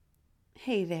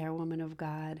Hey there, woman of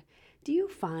God. Do you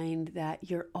find that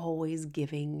you're always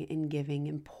giving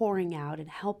and pouring out and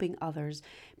helping others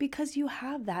because you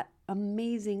have that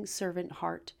amazing servant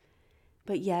heart,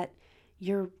 but yet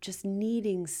you're just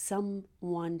needing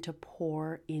someone to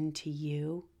pour into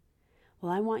you?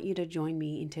 Well, I want you to join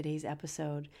me in today's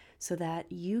episode so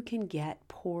that you can get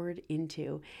poured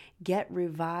into, get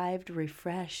revived,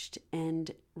 refreshed,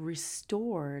 and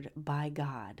restored by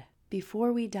God.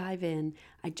 Before we dive in,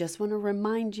 I just want to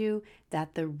remind you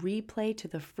that the replay to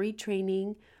the free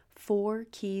training, 4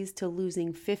 Keys to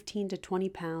Losing 15 to 20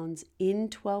 Pounds in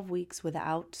 12 Weeks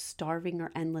Without Starving or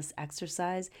Endless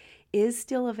Exercise, is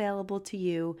still available to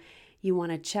you. You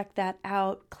want to check that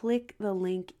out, click the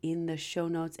link in the show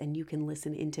notes and you can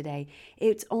listen in today.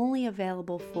 It's only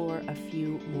available for a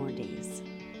few more days.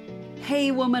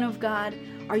 Hey, woman of God,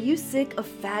 are you sick of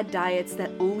fad diets that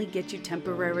only get you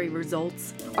temporary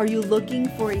results? Are you looking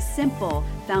for a simple,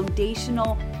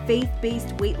 foundational,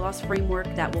 faith-based weight loss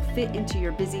framework that will fit into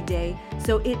your busy day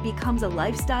so it becomes a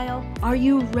lifestyle? Are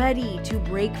you ready to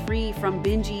break free from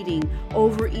binge eating,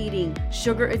 overeating,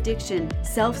 sugar addiction,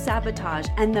 self-sabotage,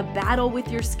 and the battle with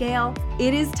your scale?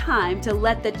 It is time to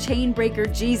let the chain breaker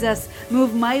Jesus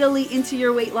move mightily into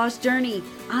your weight loss journey.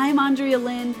 I'm Andrea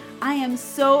Lynn. I am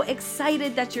so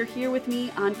excited that you're here with me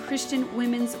on Christian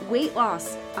Women's Weight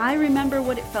Loss. I remember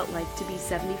what it felt like to be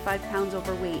 75 pounds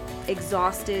overweight,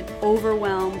 exhausted,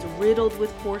 overwhelmed, riddled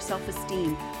with poor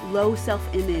self-esteem, low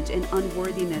self-image, and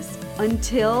unworthiness,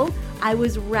 until I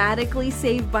was radically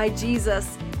saved by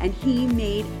Jesus and He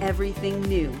made everything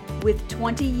new. With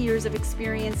 20 years of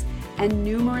experience and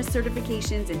numerous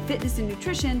certifications in fitness and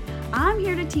nutrition, I'm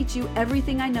here to teach you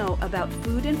everything I know about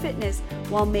food and fitness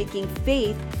while making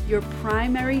faith your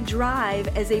primary drive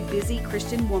as a busy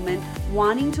Christian woman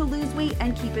wanting to lose weight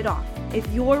and keep it off.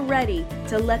 If you're ready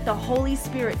to let the Holy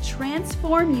Spirit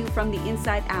transform you from the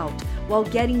inside out while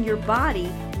getting your body,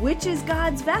 which is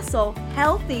God's vessel,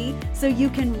 healthy so you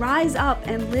can rise up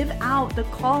and live out the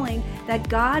calling that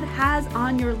God has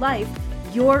on your life,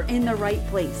 you're in the right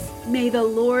place. May the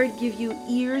Lord give you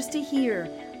ears to hear,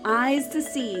 eyes to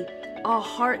see, a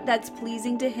heart that's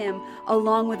pleasing to Him,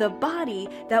 along with a body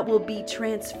that will be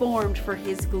transformed for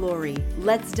His glory.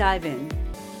 Let's dive in.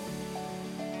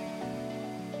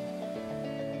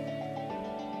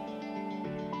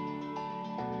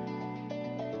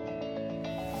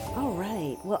 All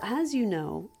right. Well, as you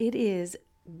know, it is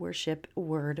Worship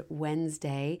Word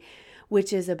Wednesday,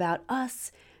 which is about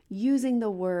us using the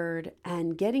word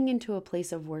and getting into a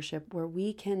place of worship where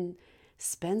we can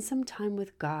spend some time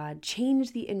with God,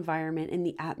 change the environment and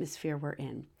the atmosphere we're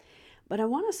in. But I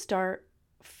want to start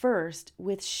first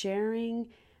with sharing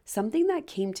something that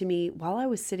came to me while I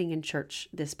was sitting in church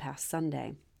this past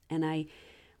Sunday. And I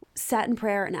sat in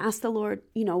prayer and asked the Lord,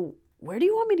 where do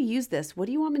you want me to use this? What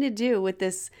do you want me to do with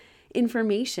this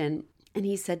information? And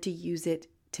He said to use it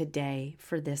today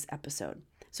for this episode.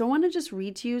 So I want to just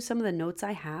read to you some of the notes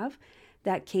I have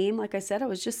that came. Like I said, I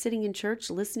was just sitting in church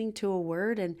listening to a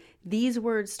word, and these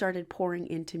words started pouring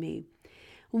into me.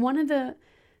 One of the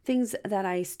things that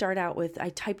I start out with,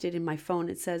 I typed it in my phone.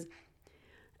 It says,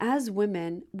 as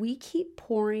women, we keep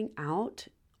pouring out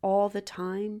all the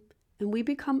time and we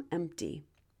become empty.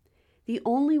 The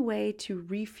only way to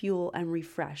refuel and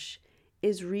refresh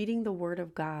is reading the Word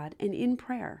of God and in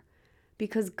prayer,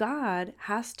 because God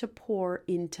has to pour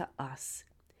into us.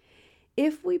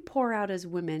 If we pour out as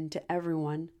women to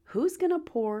everyone, who's going to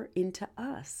pour into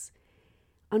us?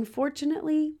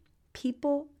 Unfortunately,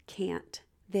 people can't.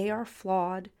 They are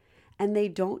flawed and they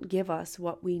don't give us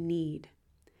what we need.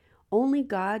 Only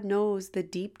God knows the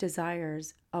deep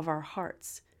desires of our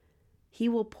hearts. He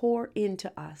will pour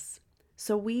into us.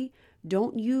 So we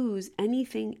don't use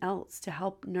anything else to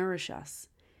help nourish us.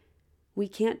 We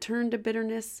can't turn to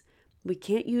bitterness. We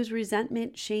can't use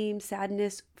resentment, shame,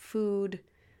 sadness, food,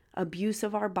 abuse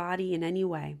of our body in any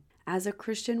way. As a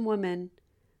Christian woman,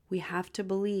 we have to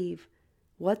believe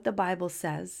what the Bible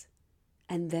says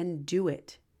and then do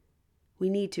it. We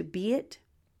need to be it,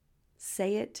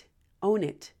 say it, own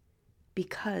it,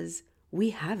 because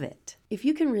we have it. If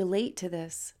you can relate to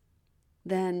this,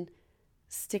 then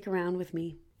stick around with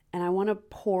me. And I want to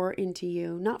pour into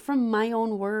you, not from my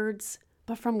own words,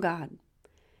 but from God.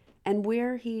 And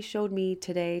where He showed me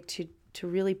today to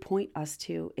really point us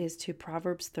to is to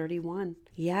Proverbs 31.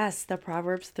 Yes, the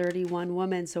Proverbs 31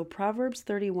 woman. So Proverbs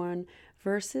 31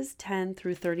 verses 10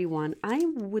 through 31. I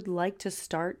would like to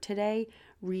start today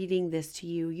reading this to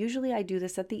you. Usually I do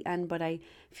this at the end, but I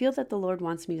feel that the Lord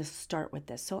wants me to start with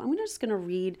this. So I'm just going to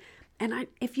read And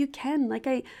if you can, like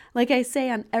I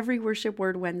say on every Worship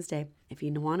Word Wednesday, if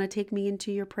you want to take me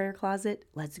into your prayer closet,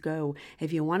 let's go.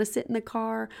 If you want to sit in the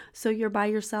car so you're by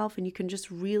yourself and you can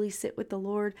just really sit with the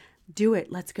Lord, do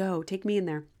it. Let's go. Take me in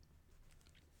there.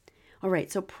 All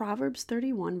right, so Proverbs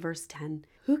 31, verse 10.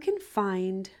 Who can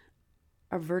find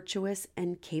a virtuous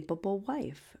and capable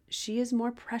wife? She is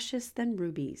more precious than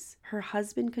rubies. Her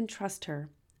husband can trust her,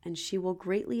 and she will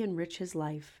greatly enrich his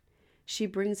life. She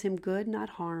brings him good, not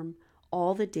harm,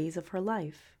 all the days of her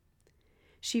life.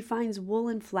 She finds wool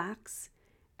and flax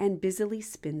and busily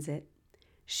spins it.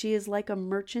 She is like a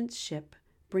merchant ship,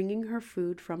 bringing her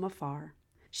food from afar.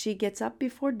 She gets up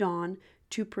before dawn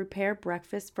to prepare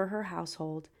breakfast for her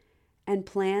household and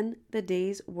plan the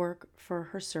day's work for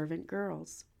her servant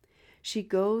girls. She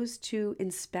goes to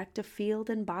inspect a field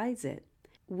and buys it.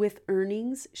 With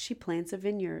earnings, she plants a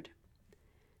vineyard.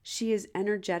 She is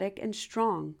energetic and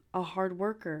strong, a hard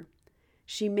worker.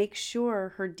 She makes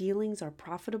sure her dealings are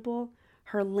profitable.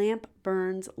 Her lamp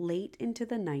burns late into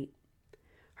the night.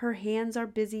 Her hands are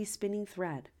busy spinning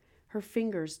thread, her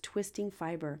fingers twisting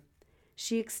fiber.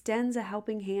 She extends a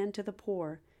helping hand to the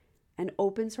poor and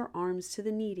opens her arms to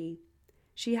the needy.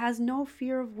 She has no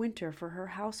fear of winter for her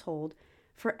household,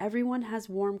 for everyone has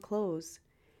warm clothes.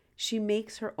 She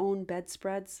makes her own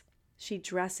bedspreads. She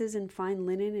dresses in fine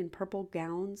linen and purple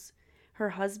gowns.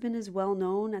 Her husband is well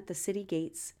known at the city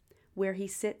gates, where he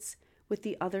sits with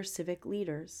the other civic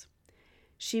leaders.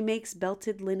 She makes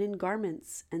belted linen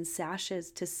garments and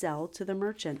sashes to sell to the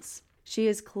merchants. She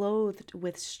is clothed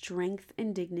with strength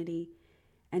and dignity,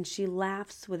 and she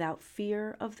laughs without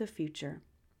fear of the future.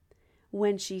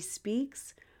 When she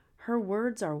speaks, her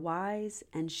words are wise,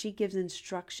 and she gives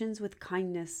instructions with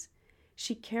kindness.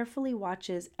 She carefully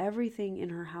watches everything in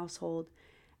her household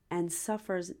and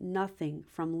suffers nothing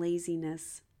from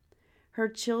laziness. Her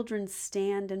children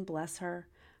stand and bless her.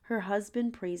 Her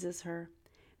husband praises her.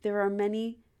 There are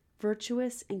many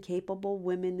virtuous and capable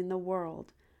women in the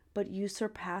world, but you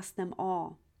surpass them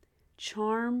all.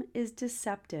 Charm is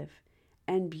deceptive,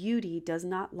 and beauty does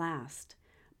not last.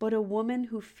 But a woman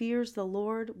who fears the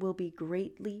Lord will be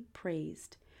greatly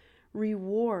praised.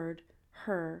 Reward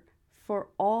her for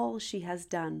all she has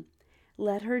done.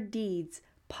 Let her deeds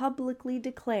publicly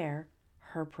declare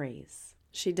her praise.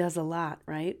 She does a lot,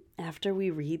 right? After we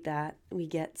read that, we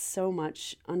get so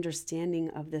much understanding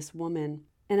of this woman.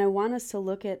 And I want us to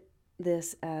look at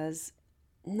this as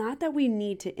not that we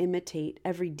need to imitate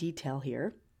every detail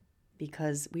here,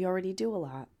 because we already do a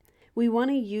lot. We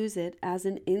want to use it as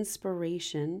an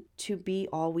inspiration to be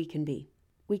all we can be.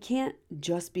 We can't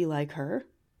just be like her.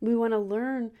 We want to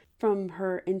learn from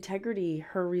her integrity,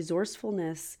 her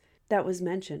resourcefulness that was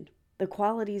mentioned. The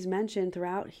qualities mentioned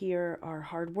throughout here are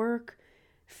hard work,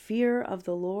 fear of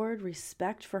the Lord,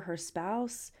 respect for her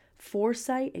spouse,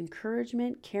 foresight,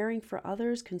 encouragement, caring for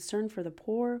others, concern for the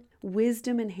poor,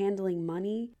 wisdom in handling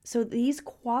money. So these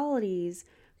qualities,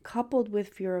 coupled with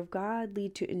fear of God,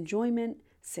 lead to enjoyment,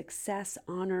 success,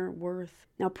 honor, worth.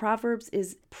 Now, Proverbs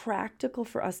is practical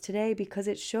for us today because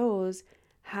it shows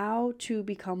how to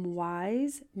become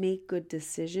wise, make good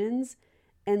decisions,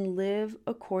 and live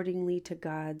accordingly to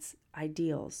God's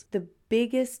ideals. The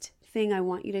biggest thing I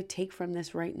want you to take from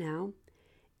this right now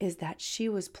is that she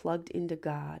was plugged into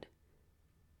God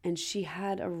and she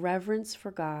had a reverence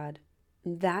for God.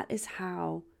 And that is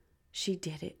how she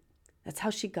did it. That's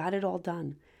how she got it all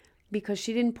done. Because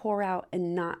she didn't pour out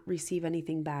and not receive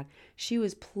anything back. She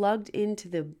was plugged into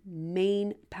the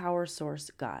main power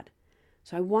source, God.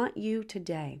 So I want you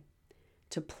today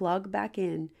to plug back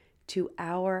in to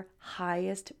our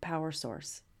highest power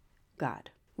source, God.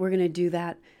 We're going to do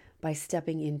that by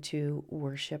stepping into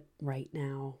worship right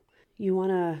now. You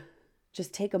want to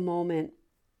just take a moment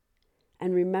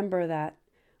and remember that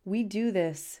we do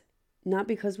this not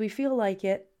because we feel like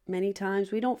it. Many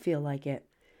times we don't feel like it,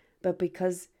 but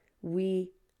because we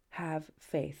have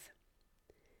faith.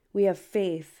 We have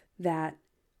faith that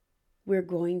we're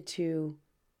going to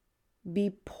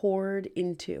be poured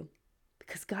into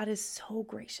because God is so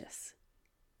gracious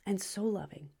and so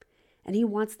loving, and He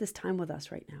wants this time with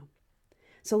us right now.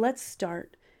 So let's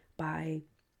start by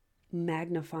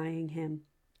magnifying Him,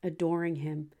 adoring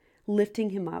Him,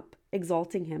 lifting Him up,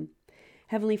 exalting Him.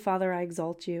 Heavenly Father, I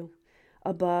exalt You.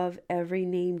 Above every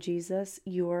name, Jesus,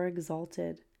 You are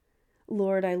exalted.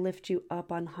 Lord, I lift You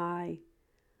up on high.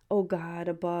 Oh God,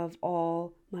 above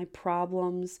all my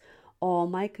problems, all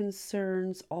my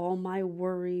concerns, all my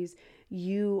worries,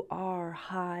 You are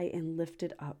high and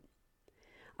lifted up.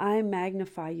 I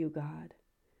magnify You, God.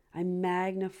 I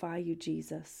magnify You,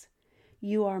 Jesus.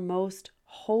 You are most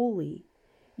holy.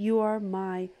 You are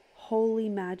my holy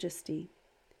majesty.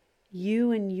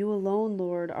 You and you alone,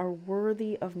 Lord, are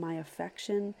worthy of my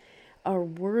affection, are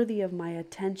worthy of my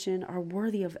attention, are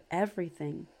worthy of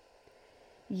everything.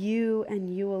 You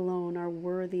and you alone are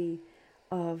worthy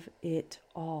of it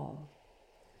all.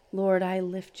 Lord, I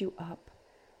lift you up,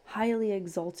 highly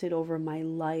exalted over my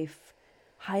life,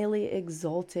 highly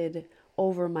exalted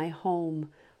over my home,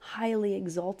 highly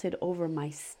exalted over my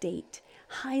state,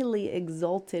 highly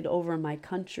exalted over my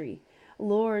country.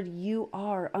 Lord, you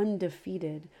are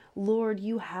undefeated. Lord,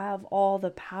 you have all the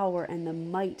power and the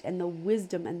might and the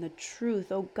wisdom and the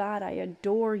truth. Oh God, I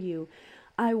adore you.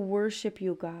 I worship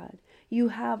you, God. You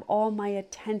have all my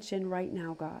attention right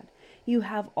now, God. You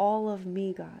have all of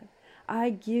me, God. I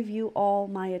give you all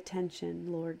my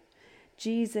attention, Lord.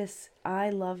 Jesus, I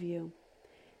love you.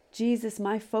 Jesus,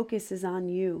 my focus is on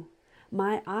you.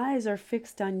 My eyes are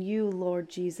fixed on you, Lord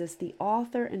Jesus, the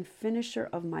author and finisher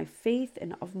of my faith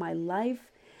and of my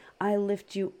life. I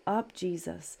lift you up,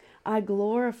 Jesus. I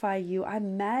glorify you. I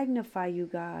magnify you,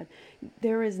 God.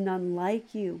 There is none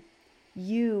like you.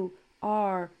 You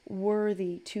are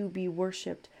worthy to be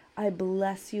worshiped. I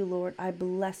bless you, Lord. I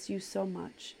bless you so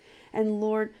much. And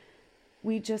Lord,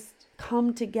 we just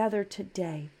come together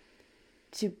today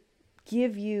to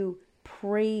give you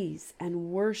praise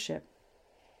and worship.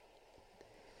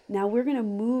 Now we're going to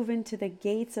move into the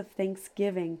gates of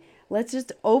thanksgiving. Let's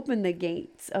just open the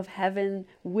gates of heaven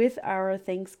with our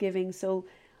thanksgiving. So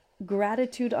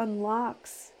gratitude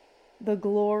unlocks the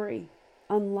glory,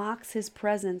 unlocks his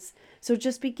presence. So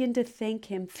just begin to thank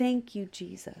him. Thank you,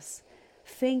 Jesus.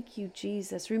 Thank you,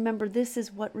 Jesus. Remember, this is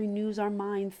what renews our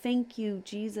mind. Thank you,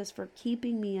 Jesus, for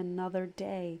keeping me another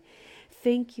day.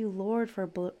 Thank you, Lord, for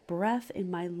breath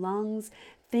in my lungs.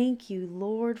 Thank you,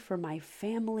 Lord, for my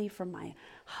family, for my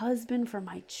husband, for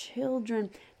my children.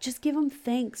 Just give him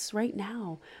thanks right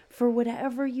now for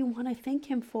whatever you want to thank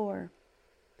him for.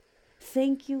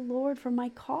 Thank you, Lord, for my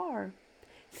car.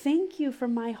 Thank you for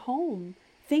my home.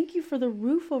 Thank you for the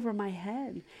roof over my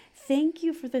head. Thank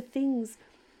you for the things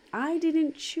I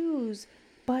didn't choose,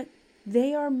 but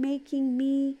they are making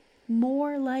me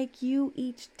more like you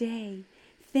each day.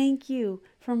 Thank you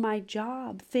for my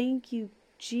job. Thank you,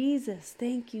 Jesus.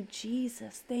 Thank you,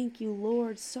 Jesus. Thank you,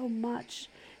 Lord, so much.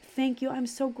 Thank you. I'm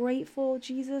so grateful,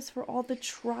 Jesus, for all the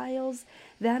trials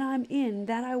that I'm in,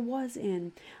 that I was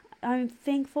in. I'm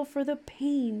thankful for the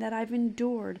pain that I've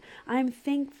endured. I'm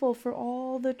thankful for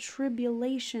all the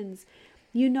tribulations.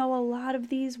 You know, a lot of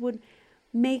these would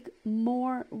made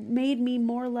me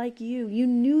more like you. You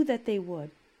knew that they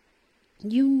would.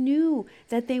 You knew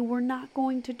that they were not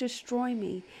going to destroy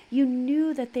me. You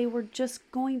knew that they were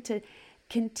just going to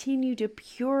continue to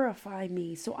purify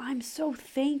me. So I'm so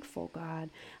thankful, God.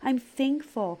 I'm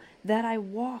thankful that I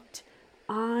walked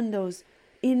in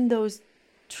those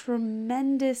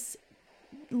tremendously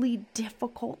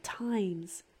difficult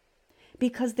times,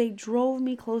 because they drove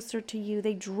me closer to you.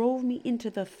 They drove me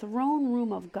into the throne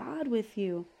room of God with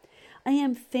you. I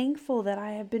am thankful that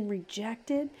I have been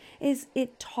rejected.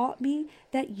 It taught me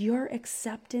that your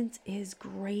acceptance is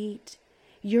great.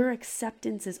 Your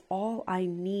acceptance is all I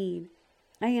need.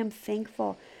 I am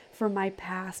thankful for my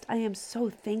past. I am so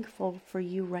thankful for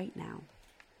you right now.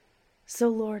 So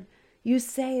Lord, you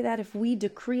say that if we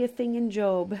decree a thing in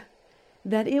Job,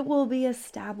 that it will be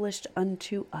established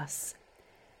unto us.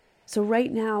 So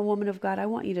right now, woman of God, I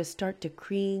want you to start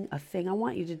decreeing a thing. I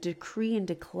want you to decree and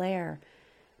declare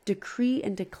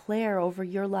over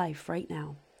your life right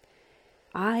now.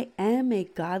 I am a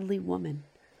godly woman.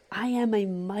 I am a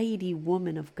mighty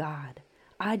woman of God.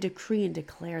 I decree and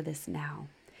declare this now.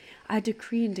 I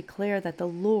decree and declare that the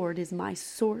Lord is my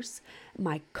source,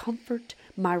 my comfort,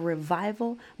 my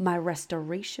revival, my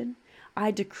restoration.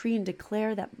 I decree and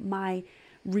declare that my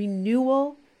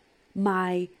renewal,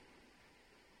 my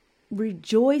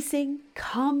rejoicing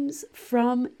comes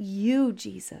from you,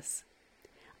 Jesus.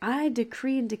 I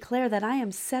decree and declare that I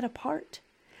am set apart.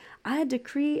 I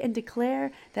decree and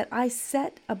declare that I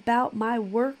set about my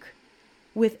work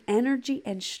with energy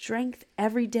and strength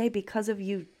every day because of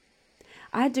you.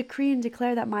 I decree and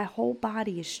declare that my whole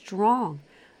body is strong,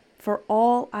 for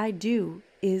all I do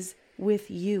is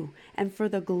with you and for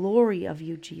the glory of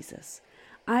you, Jesus.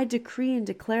 I decree and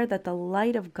declare that the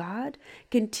light of God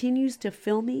continues to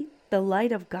fill me. The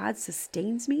light of God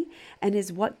sustains me and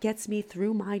is what gets me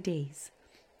through my days.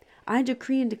 I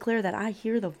decree and declare that I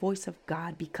hear the voice of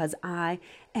God because I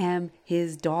am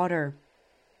his daughter.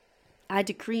 I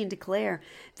decree and declare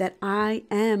that I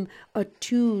am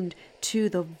attuned to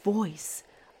the voice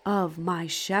of my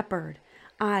shepherd.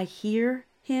 I hear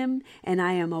him and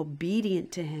I am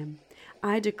obedient to him.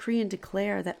 I decree and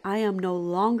declare that I am no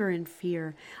longer in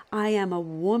fear. I am a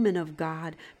woman of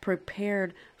God,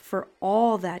 prepared for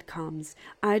all that comes.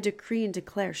 I decree and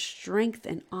declare strength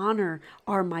and honor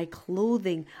are my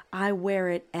clothing. I wear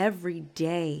it every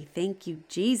day. Thank you,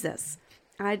 Jesus.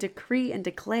 I decree and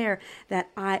declare that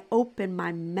I open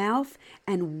my mouth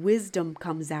and wisdom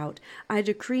comes out. I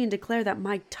decree and declare that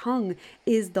my tongue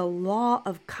is the law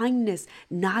of kindness,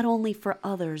 not only for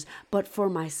others, but for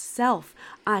myself.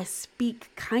 I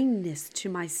speak kindness to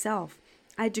myself.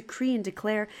 I decree and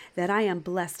declare that I am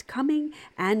blessed coming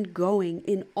and going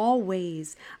in all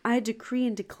ways. I decree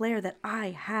and declare that I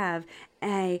have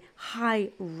a high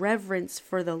reverence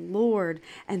for the Lord,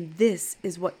 and this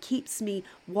is what keeps me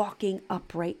walking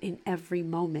upright in every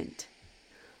moment.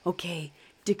 Okay,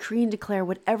 decree and declare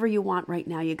whatever you want right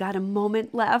now. You got a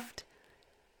moment left.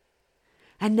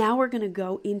 And now we're going to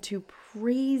go into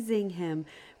praising Him.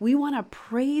 We want to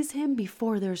praise Him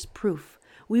before there's proof.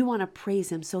 We want to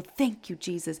praise Him. So thank you,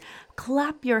 Jesus.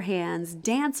 Clap your hands,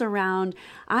 dance around.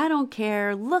 I don't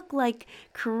care. Look like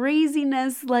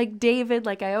craziness like David.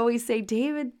 Like I always say,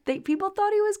 David, people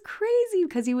thought he was crazy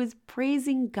because he was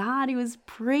praising God. He was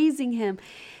praising Him.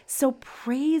 So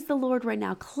praise the Lord right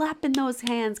now. Clap in those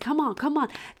hands. Come on, come on.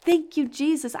 Thank you,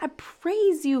 Jesus. I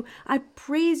praise you. I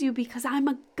praise you because I'm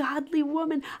a godly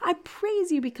woman. I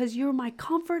praise you because you're my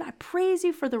comfort. I praise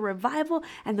you for the revival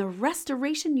and the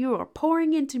restoration you are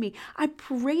pouring into me. I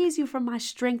praise you for my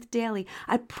strength daily.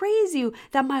 I praise you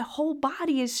that my whole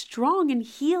body is strong and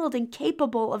healed and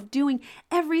capable of doing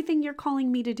everything you're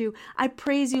calling me to do. I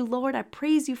praise you, Lord. I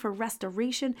praise you for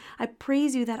restoration. I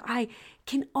praise you that I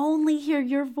can only hear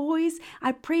your voice.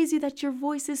 I praise you that your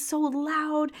voice is so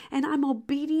loud and I'm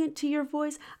obedient to your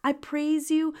voice. I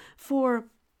praise you for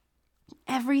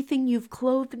everything you've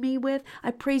clothed me with.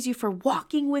 I praise you for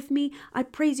walking with me. I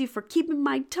praise you for keeping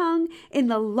my tongue in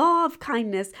the law of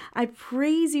kindness. I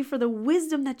praise you for the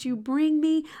wisdom that you bring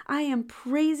me. I am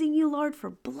praising you, Lord, for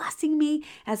blessing me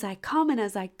as I come and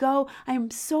as I go. I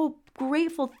am so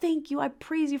grateful. Thank you. I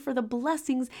praise you for the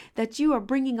blessings that you are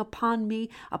bringing upon me,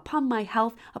 upon my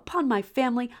health, upon my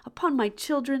family, upon my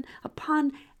children,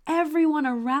 upon everyone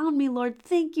around me, Lord.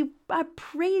 Thank you. I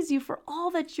praise you for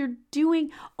all that you're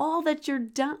doing, all that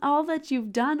you've done, all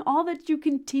that you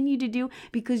continue to do,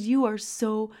 because you are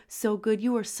so, so good.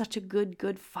 You are such a good,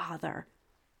 good Father.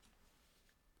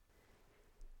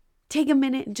 Take a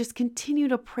minute and just continue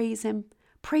to praise Him.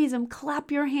 Praise Him, clap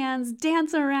your hands,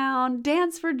 dance around,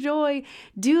 dance for joy,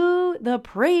 do the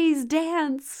praise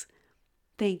dance.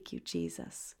 Thank you,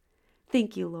 Jesus.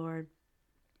 Thank you, Lord.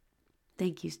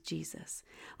 Thank you, Jesus.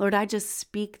 Lord, I just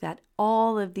speak that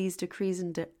all of these decrees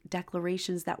and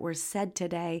declarations that were said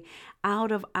today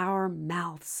out of our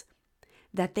mouths,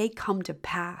 that they come to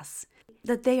pass,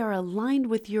 that they are aligned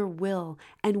with your will,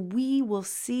 and we will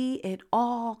see it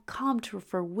all come to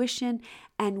fruition,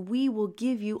 and we will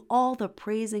give you all the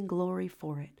praise and glory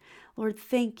for it. Lord,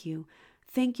 thank you.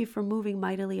 Thank you for moving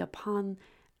mightily upon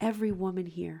every woman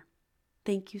here.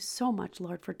 Thank you so much,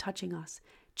 Lord, for touching us,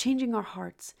 changing our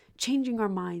hearts, changing our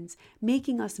minds,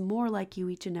 making us more like you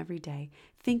each and every day.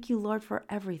 Thank you, Lord, for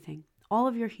everything, all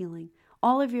of your healing,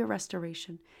 all of your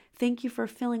restoration. Thank you for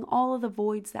filling all of the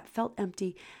voids that felt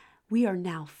empty. We are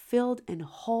now filled and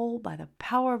whole by the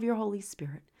power of your Holy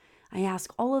Spirit. I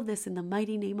ask all of this in the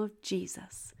mighty name of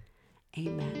Jesus.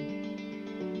 Amen.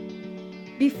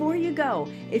 Before you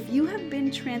go, if you have been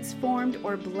transformed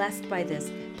or blessed by this,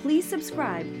 please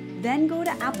subscribe, then go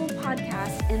to Apple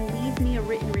Podcasts and leave me a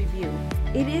written review.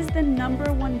 It is the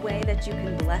 #1 way that you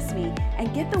can bless me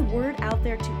and get the word out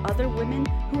there to other women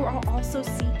who are also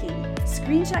seeking.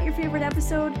 Screenshot your favorite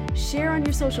episode, share on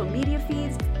your social media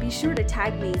feeds, be sure to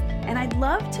tag me, and I'd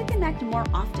love to connect more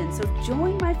often, so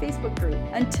join my Facebook group.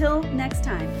 Until next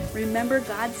time, remember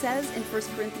God says in 1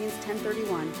 Corinthians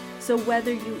 10:31, so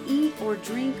whether you eat or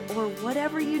drink or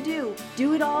whatever you do,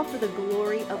 do it all for the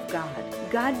glory of God.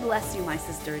 God bless you, my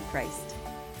sister in Christ.